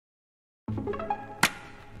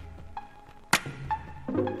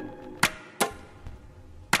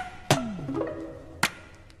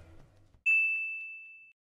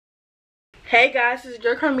Hey guys, this is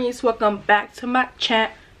your Carmise. Welcome back to my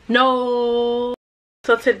channel.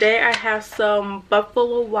 So today I have some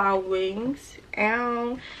Buffalo Wild Wings,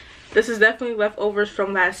 and this is definitely leftovers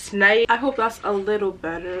from last night. I hope that's a little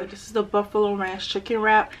better. This is the Buffalo Ranch chicken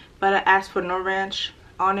wrap, but I asked for no ranch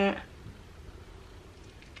on it.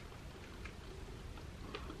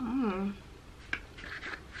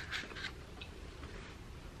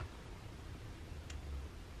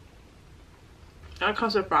 That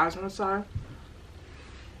comes with fries on the side.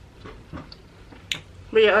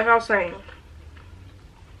 But yeah, like I was saying,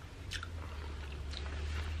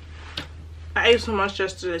 I ate so much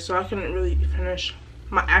yesterday, so I couldn't really finish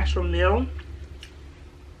my actual meal.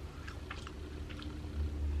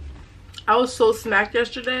 I was so snacked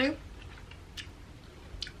yesterday,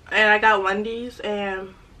 and I got Wendy's,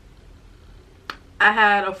 and I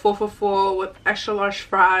had a 4 for 4 with extra large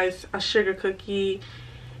fries, a sugar cookie,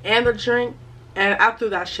 and a drink, and I threw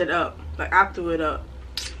that shit up. Like, I threw it up.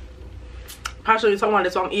 Partially talking about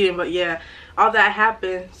this while I'm eating, but yeah, all that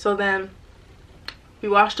happened. So then we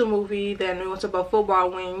watched a movie, then we went to Buffalo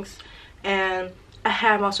Wild Wings, and I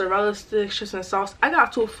had mozzarella sticks, chips, and sauce. I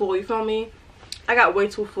got too full, you feel me? I got way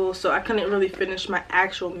too full, so I couldn't really finish my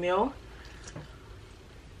actual meal.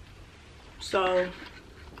 So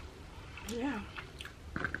yeah.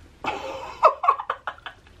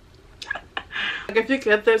 Like, if you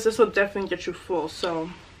get this will definitely get you full.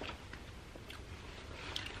 So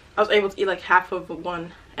I was able to eat like half of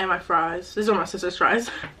one, and my fries. These are my sister's fries.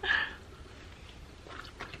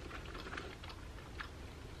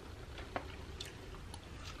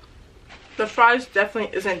 The fries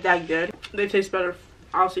definitely isn't that good. They taste better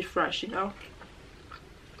obviously fresh, you know.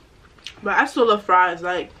 But I still love fries.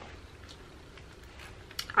 Like,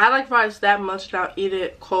 I like fries that much that I'll eat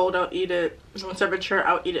it cold, I'll eat it room temperature,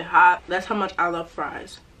 I'll eat it hot. That's how much I love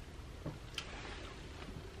fries.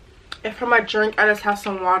 And for my drink, I just have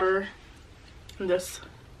some water in this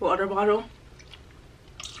water bottle.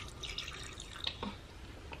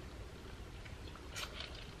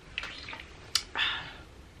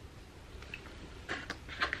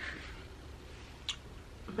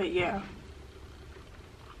 But yeah.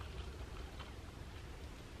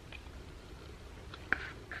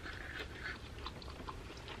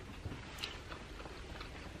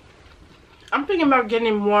 I'm thinking about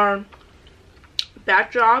getting more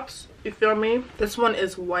backdrops, you feel me? This one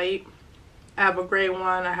is white. I have a gray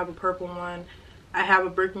one, I have a purple one, I have a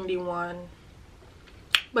burgundy one.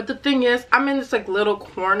 But the thing is, I'm in this like little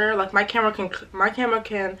corner. Like, my camera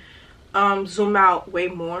can zoom out way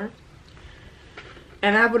more.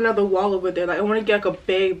 And I have another wall over there. Like, I want to get like a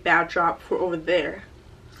big backdrop for over there.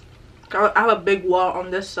 I have a big wall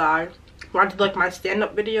on this side where I do like my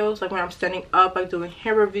stand-up videos, like when I'm standing up, like doing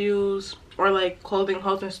hair reviews or like clothing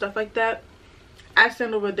hauls and stuff like that. I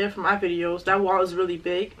stand over there for my videos. That wall is really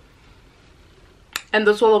big, and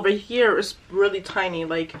this wall over here is really tiny.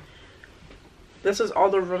 Like, this is all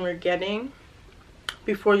the room you're getting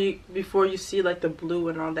before you see like the blue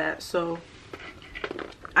and all that. So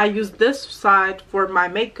I use this side for my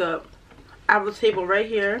makeup. I have a table right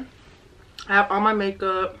here. I have all my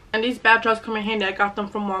makeup, and these backdrops come in handy. I got them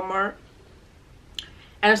from Walmart,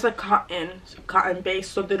 and it's like cotton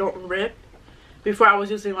based, so they don't rip. Before I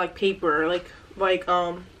was using like paper, like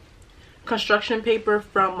construction paper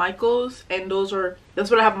from Michaels, and that's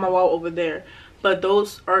what I have on my wall over there. But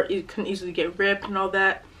those can easily get ripped and all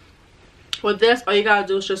that. With this, all you gotta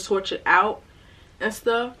do is just switch it out and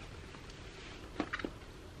stuff.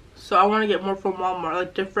 So I want to get more from Walmart,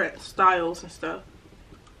 like different styles and stuff.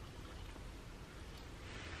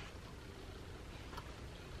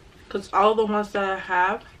 Because all the ones that I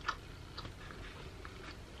have,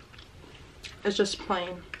 it's just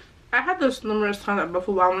plain. I had this numerous times at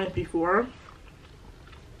Buffalo Wild Wings before.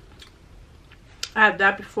 I had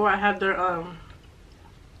that before. I had their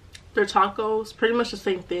tacos. Pretty much the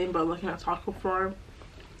same thing, but like in a taco form.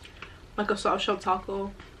 Like a soft shell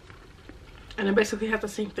taco. And it basically has the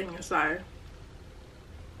same thing inside.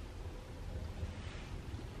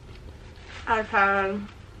 I've had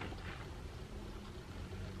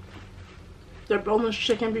their boneless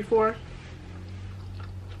chicken before.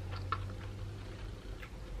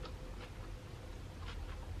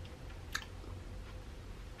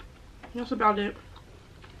 That's about it.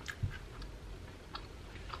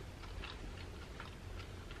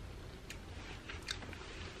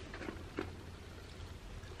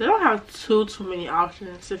 They don't have too many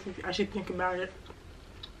options if you actually think about it.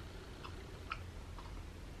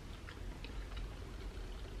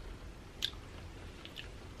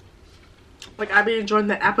 Like, I've been enjoying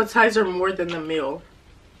the appetizer more than the meal.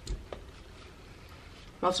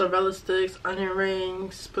 mozzarella sticks, onion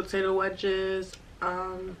rings, potato wedges,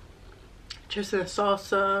 chips and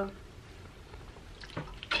salsa.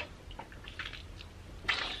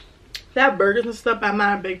 They have burgers and stuff, but I'm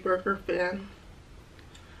not a big burger fan.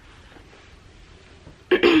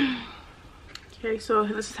 Okay, so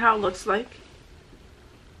this is how it looks like.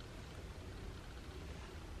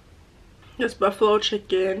 There's buffalo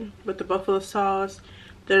chicken with the buffalo sauce.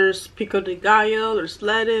 There's pico de gallo, there's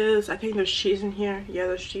lettuce. I think there's cheese in here. Yeah,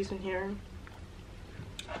 there's cheese in here.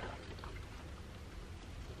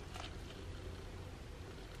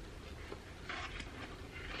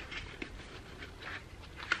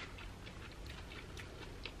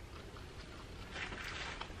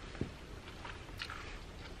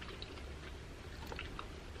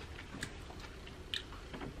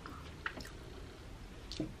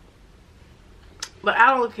 But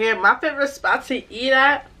I don't care. My favorite spot to eat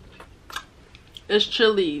at is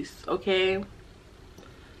Chili's, okay?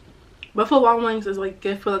 Buffalo Wild Wings is like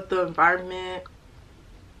good for like the environment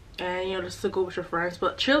and, you know, just to go with your friends.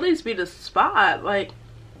 But Chili's be the spot. Like,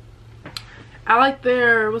 I like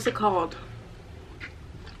their, what's it called?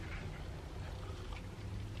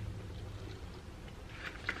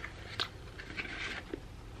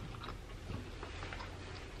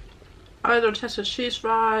 I like their Texas cheese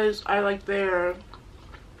fries. I like their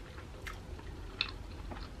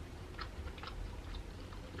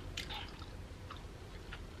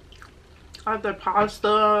pasta.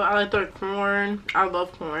 I like their corn. I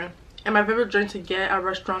love corn. And my favorite drink to get at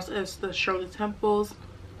restaurants is the Shirley Temples.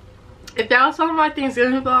 If that was on my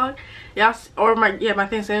Thanksgiving vlog, yes, or my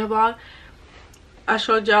Thanksgiving vlog, I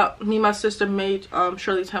showed y'all me and my sister made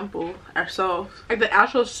Shirley Temple ourselves. Like the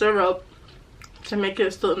actual syrup to make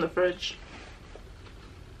it still in the fridge.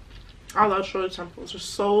 I love Shirley Temples. They're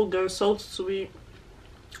so good, so sweet,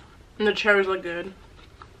 and the cherries are good.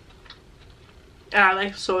 And I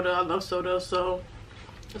like soda. I love soda, so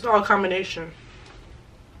it's all a combination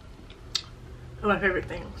of my favorite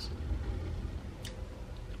things.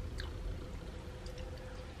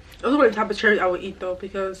 Those are the type of cherries I would eat though,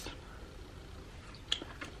 because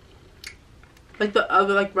like the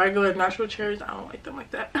other like regular natural cherries, I don't like them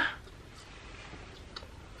like that.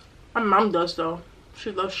 My mom does though.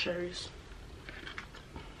 She loves cherries.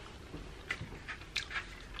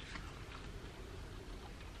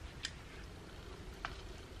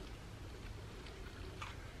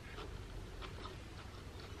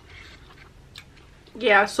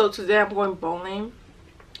 Yeah, so today I'm going bowling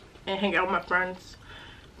and hang out with my friends,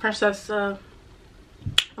 Princessa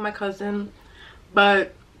and my cousin.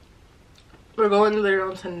 But we're going later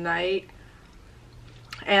on tonight,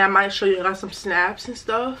 and I might show you guys some snaps and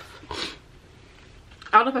stuff.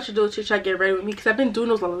 I don't know if I should do a chit chat get ready with me, because I've been doing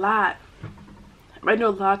those a lot. I do a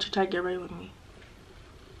lot of chit chat get ready with me.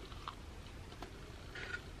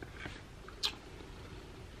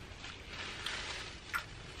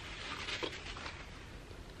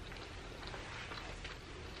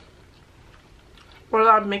 Or a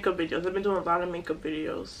lot of makeup videos. I've been doing a lot of makeup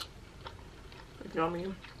videos. You know what I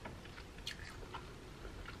mean?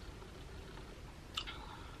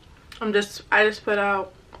 I just put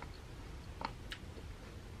out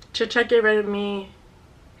chit chat get ready with me,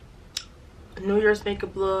 New Year's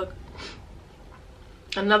makeup look,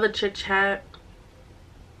 another chit chat.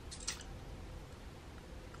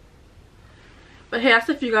 But hey, ask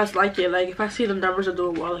if you guys like it. Like, if I see the numbers are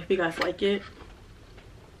doing well, if you guys like it.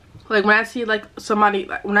 Like, when I see like somebody,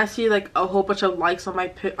 like when I see like a whole bunch of likes on my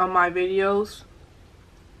videos,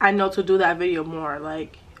 I know to do that video more.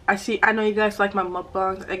 Like, I know you guys like my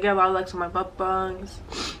mukbangs. I get a lot of likes on my mukbangs.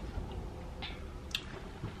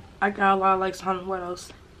 I got a lot of likes on what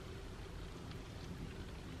else?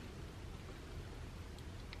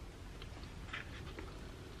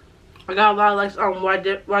 I got a lot of likes on what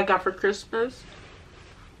I got for Christmas.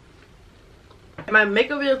 My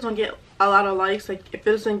makeup videos don't get a lot of likes. Like, if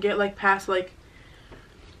it doesn't get like past like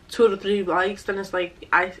 2 to 3 likes, then it's like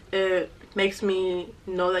it makes me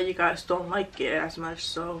know that you guys don't like it as much,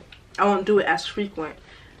 so I won't do it as frequent.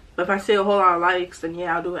 But if I see a whole lot of likes, then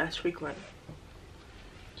yeah, I'll do it as frequent.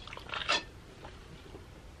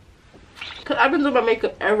 Cause I've been doing my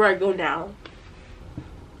makeup everywhere I go now.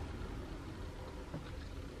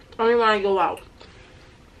 Only when I go out.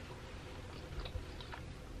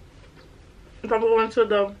 If I'm going to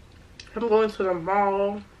the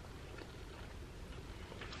mall,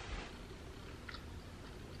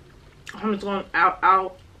 I'm just going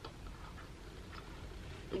out.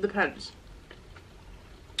 It depends.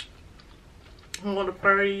 I'm going to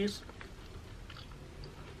parties.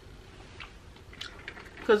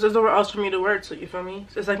 Because there's nowhere else for me to wear to, you feel me?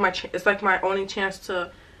 It's like my only chance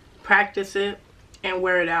to practice it and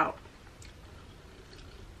wear it out.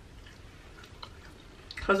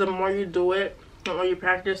 Because the more you do it, the more you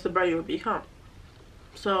practice, the better you'll become.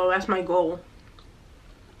 So that's my goal.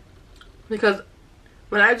 Because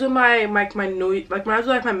when I do my when I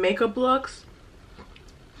do my makeup looks,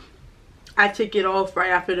 I take it off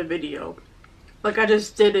right after the video. Like I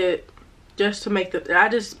just did it just to make I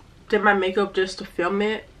just did my makeup just to film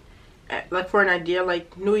it, like for an idea,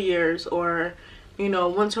 like New Year's or, you know,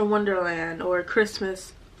 Winter Wonderland or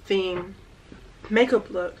Christmas theme makeup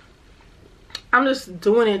look. I'm just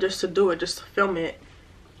doing it just to do it, just to film it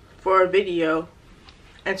for a video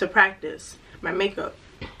and to practice my makeup.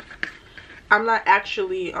 I'm not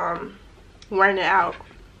actually wearing it out,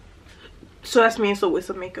 so that's me. It's a waste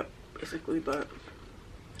of makeup basically, but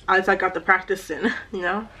at least I got the practice in, you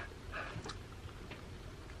know.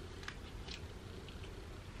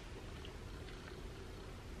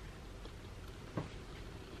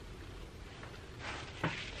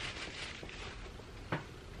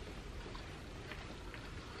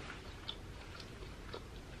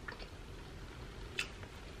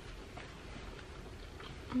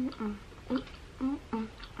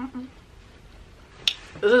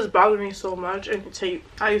 This is bothering me so much, and tape.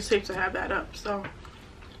 I use tape to have that up, so.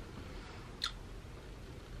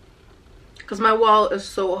 Because my wall is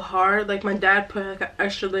so hard. Like my dad put like an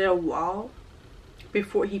extra layer of wall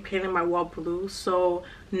before he painted my wall blue, so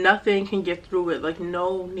nothing can get through it. Like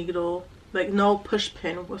no needle, like no push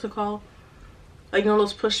pin. What's it called? Like, you know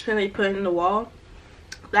those push pins that you put in the wall?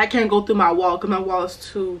 That can't go through my wall because my wall is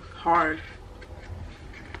too hard.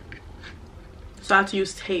 So I have to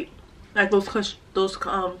use tape. Like those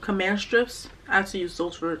command strips, I have to use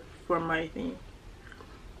those for my thing.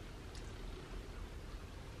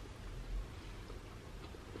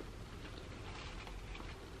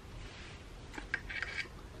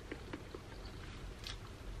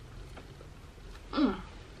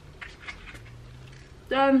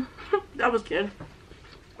 Done. That was good.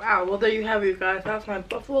 Wow, well there you have it, you guys. That's my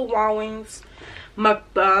buffalo wild wings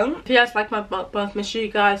mukbang. If you guys like my mukbangs, make sure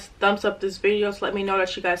you guys thumbs up this video to let me know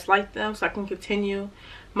that you guys like them, so I can continue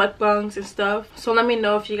mukbangs and stuff. So let me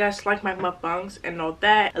know if you guys like my mukbangs and all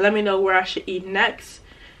that, and let me know where I should eat next.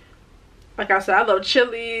 Like I said, I love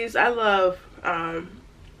Chili's. I love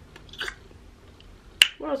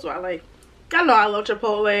what else do I like? I know I love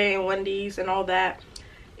Chipotle and Wendy's and all that.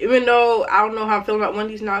 Even though I don't know how I'm feeling about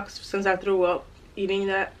Wendy's now since I threw up eating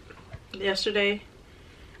that yesterday.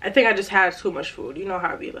 I think I just had too much food. You know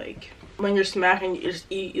how it be like when you're smacking, you just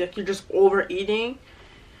eat, like you're just overeating.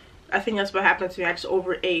 I think that's what happened to me. I just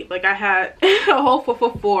overate. Like I had a whole 4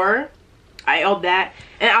 for $4. I ate that,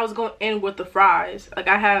 and I was going in with the fries. Like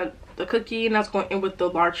I had the cookie and I was going in with the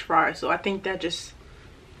large fries. So I think that just,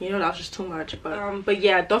 you know, that was just too much. But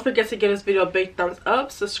yeah, don't forget to give this video a big thumbs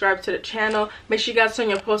up. Subscribe to the channel. Make sure you guys turn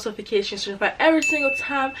your post notifications to notify every single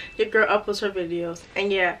time your girl uploads her videos.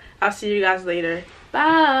 And yeah, I'll see you guys later.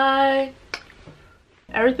 Bye.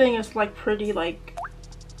 Everything is like pretty like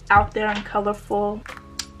out there and colorful.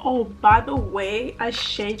 Oh, by the way, I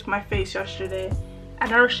shaved my face yesterday. I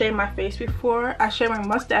never shaved my face before. I shaved my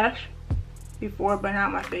mustache before, but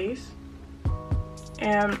not my face.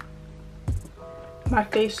 And my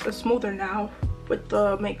face is smoother now with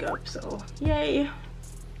the makeup, so yay.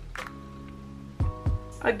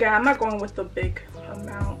 Again, I'm not going with the big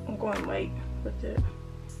amount. I'm going light with it.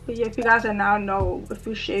 But yeah, if you guys now know, if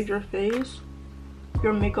you shave your face,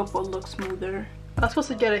 your makeup will look smoother. I was supposed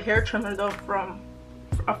to get a hair trimmer though, from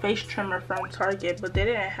a face trimmer from Target, but they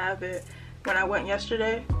didn't have it when I went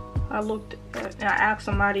yesterday. I looked at, and I asked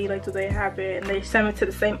somebody like, do they have it, and they sent me to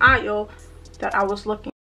the same aisle that I was looking